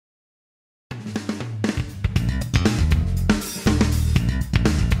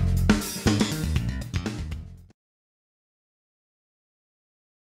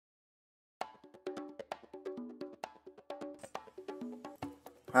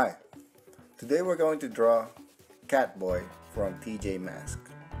Hi, today we're going to draw Catboy from TJ Mask.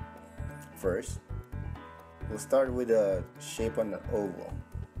 First, we'll start with a shape on an oval,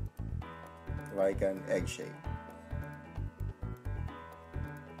 like an egg shape.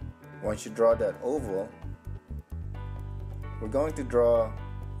 Once you draw that oval, we're going to draw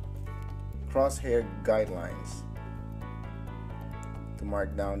crosshair guidelines to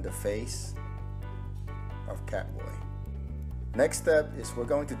mark down the face of Catboy. Next step is we're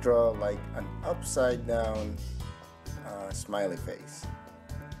going to draw like an upside down smiley face.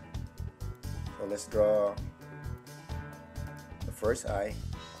 So let's draw the first eye.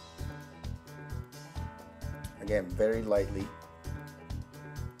 Again, very lightly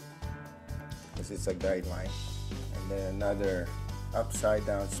because it's a guideline. And then another upside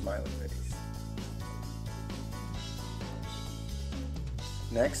down smiley face.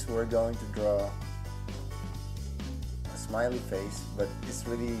 Next, we're going to draw smiley face, but it's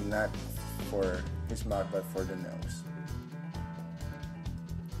really not for his mouth but for the nose.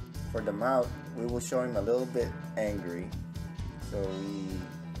 For the mouth, we will show him a little bit angry, so we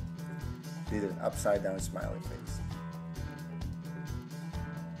did an upside down smiley face.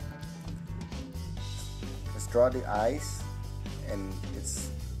 Let's draw the eyes, and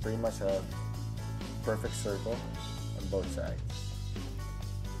it's pretty much a perfect circle on both sides.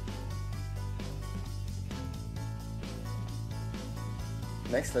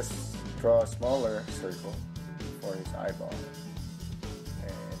 Next, let's draw a smaller circle for his eyeball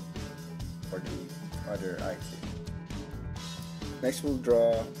and for the other eye too. Next, we'll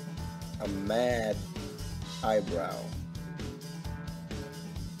draw a mad eyebrow.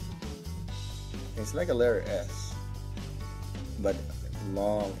 It's like a letter S, but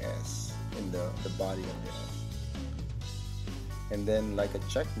long S in the body of the S. And then like a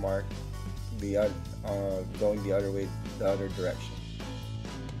check mark, going the other way, the other direction.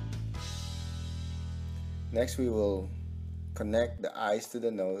 Next, we will connect the eyes to the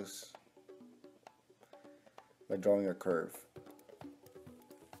nose by drawing a curve.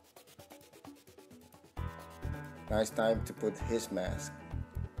 Now it's time to put his mask,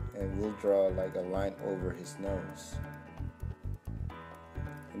 and we'll draw like a line over his nose.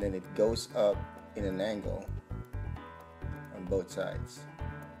 And then it goes up in an angle on both sides.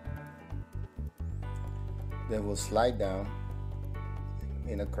 Then we'll slide down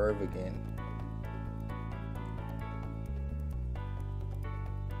in a curve again.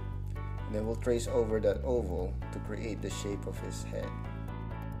 Then we'll trace over that oval to create the shape of his head.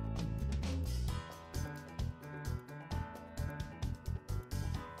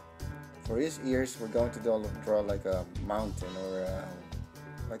 For his ears, we're going to draw like a mountain or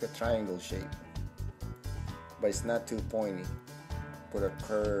like a triangle shape, but it's not too pointy. Put a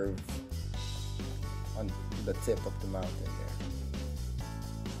curve on the tip of the mountain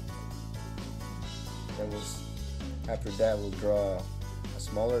there. Then after that, we'll draw a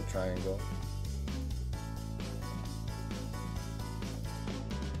smaller triangle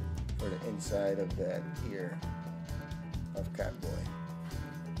for the inside of that ear of Catboy.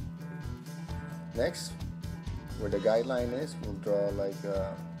 Next, where the guideline is, we'll draw like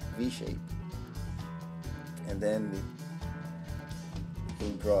a V shape, and then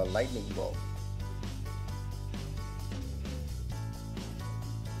we'll draw a lightning bolt.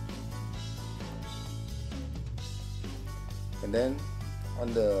 And then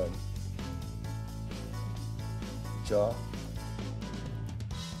on the jaw,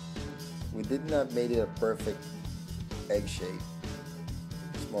 we did not make it a perfect egg shape.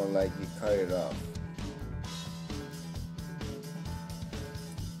 It's more like you cut it off.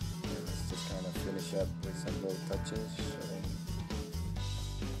 And let's just kind of finish up with some little touches showing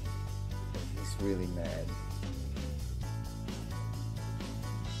that he's really mad.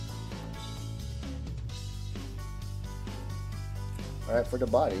 Alright, for the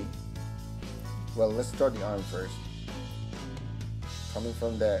body, well, let's draw the arm first. Coming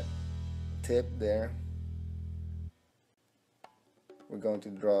from that tip there, we're going to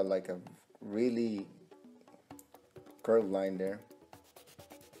draw like a really curved line there.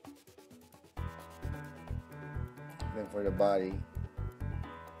 Then for the body,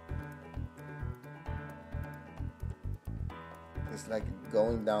 it's like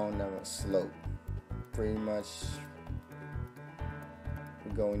going down a slope. Pretty much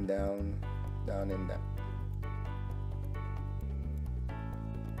we're going down and down.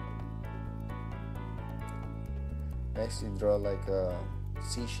 Next, you draw like a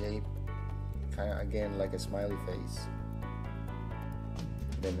C shape, kind of again like a smiley face,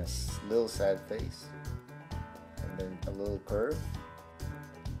 then a little sad face, and then a little curve,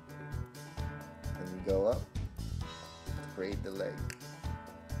 and you go up to create the leg.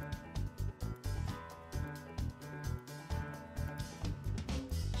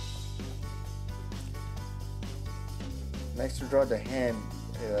 Next, to draw the hand,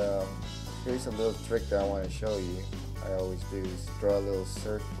 uh, here's a little trick that I want to show you. I always do is draw a little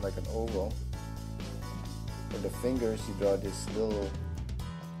circle like an oval. For the fingers, you draw these little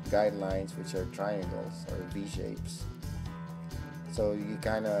guidelines, which are triangles or V shapes, so you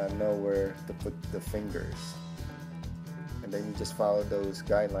kind of know where to put the fingers, and then you just follow those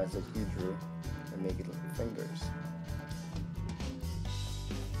guidelines that you drew and make it fingers.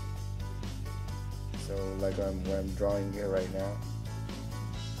 So like what I'm drawing here right now.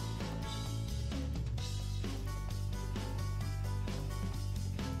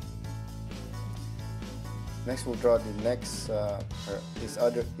 Next, we'll draw the next his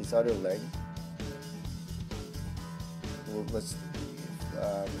other leg.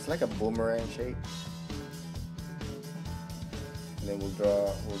 It's like a boomerang shape, and then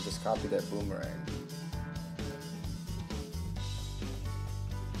we'll just copy that boomerang,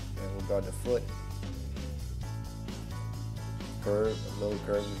 and we'll draw the foot curve, a little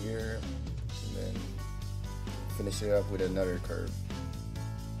curve here, and then finish it up with another curve.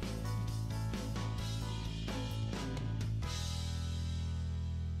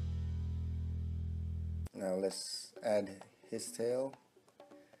 Now let's add his tail,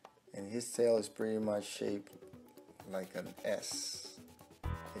 and his tail is pretty much shaped like an S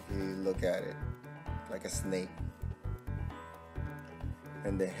if you look at it, like a snake.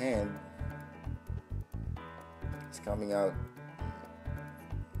 And the hand is coming out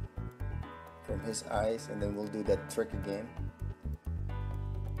from his eyes, and then we'll do that trick again.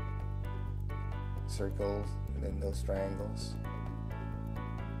 Circles, and then those triangles.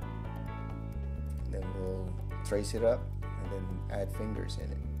 Then we'll trace it up and then add fingers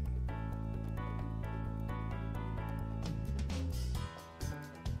in it.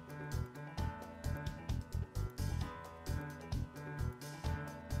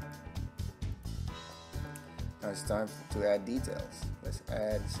 Now it's time to add details. Let's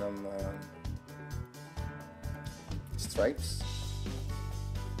add some stripes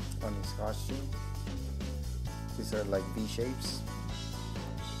on his costume. These are like V shapes.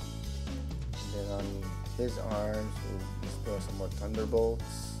 Then on his arms, we'll draw some more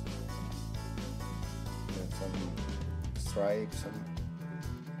thunderbolts, and some stripes,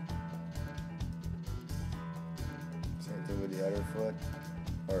 same thing with the other foot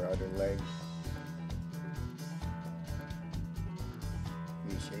or other leg.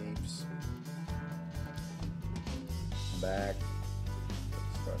 V shapes. Back.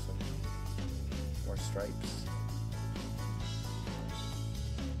 Let's draw some more stripes.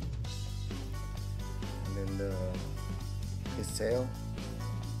 And then his tail,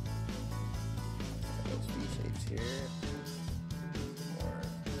 those V shapes here, more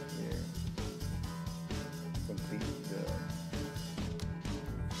here, complete the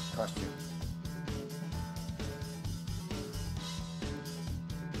costume.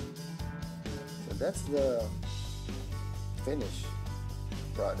 So that's the finished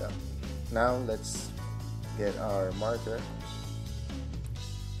product. Now let's get our marker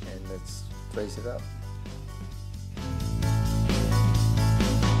and let's trace it up.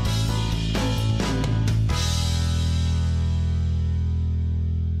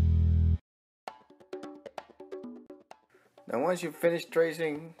 Now once you finish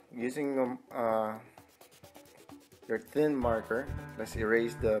tracing using your thin marker, let's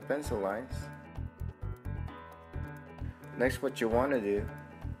erase the pencil lines. Next, what you want to do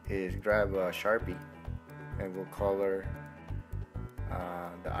is grab a Sharpie and we'll color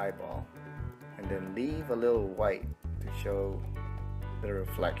the eyeball, and then leave a little white to show the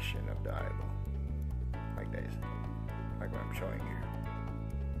reflection of the eyeball, like this, like what I'm showing here.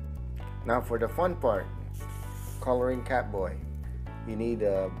 Now for the fun part, coloring Catboy, you need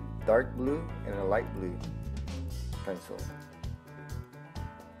a dark blue and a light blue pencil.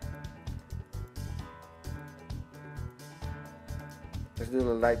 Let's do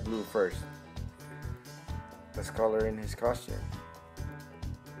the light blue first. Let's color in his costume.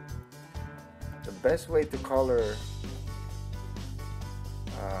 The best way to color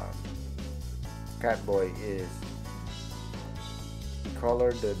Catboy is you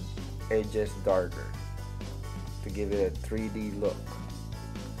color the edges darker to give it a 3D look,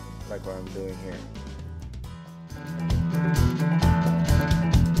 like what I'm doing here.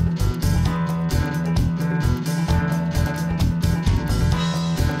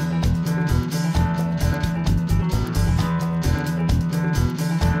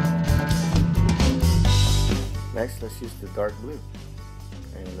 Next, let's use the dark blue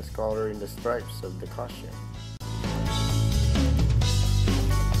and let's color in the stripes of the costume.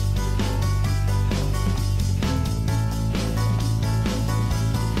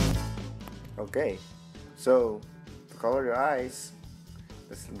 Okay, so to color the eyes.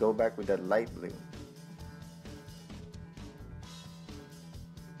 Let's go back with that light blue.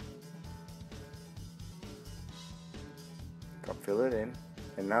 Fill it in.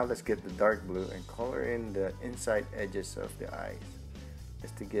 And now let's get the dark blue and color in the inside edges of the eyes,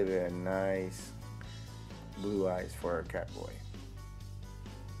 just to give it a nice blue eyes for our Catboy.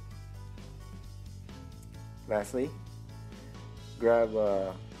 Lastly, grab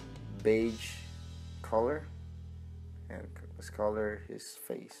a beige color and let's color his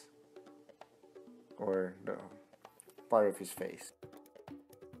face, or the part of his face.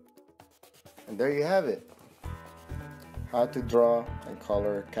 And there you have it. How to draw and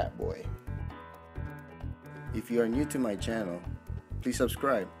color Catboy. If you are new to my channel, please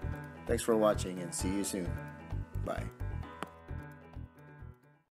subscribe. Thanks for watching and see you soon. Bye.